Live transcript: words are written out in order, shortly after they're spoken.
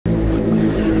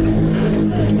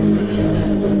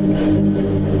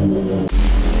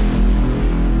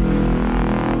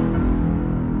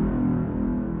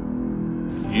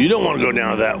don't want to go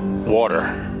down to that water.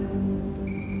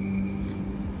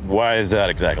 Why is that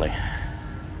exactly?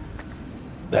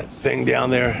 That thing down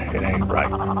there, it ain't right.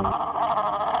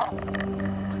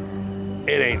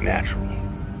 It ain't natural.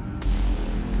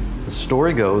 The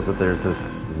story goes that there's this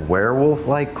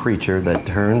werewolf-like creature that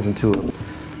turns into a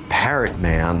parrot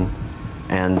man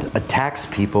and attacks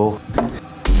people.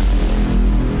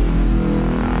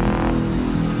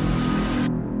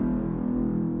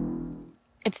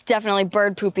 It's definitely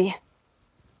bird poopy.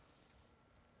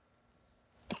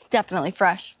 It's definitely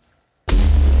fresh.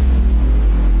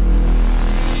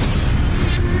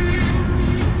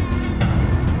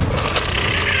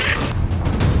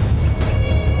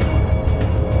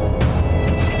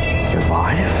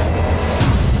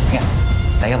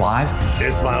 Stay alive?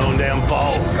 It's my own damn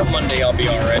fault. Come Monday, I'll be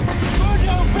all right.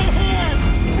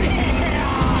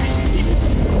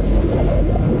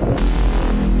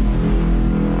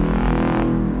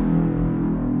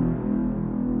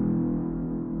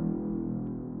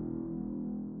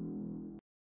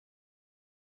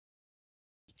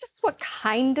 Just what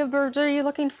kind of birds are you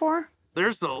looking for?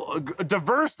 There's a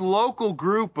diverse local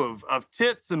group of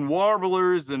tits and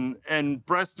warblers and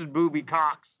breasted booby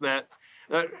cocks that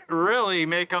really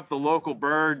make up the local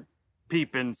bird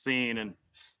peeping scene. And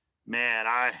man,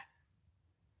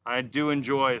 I do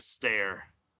enjoy a stare.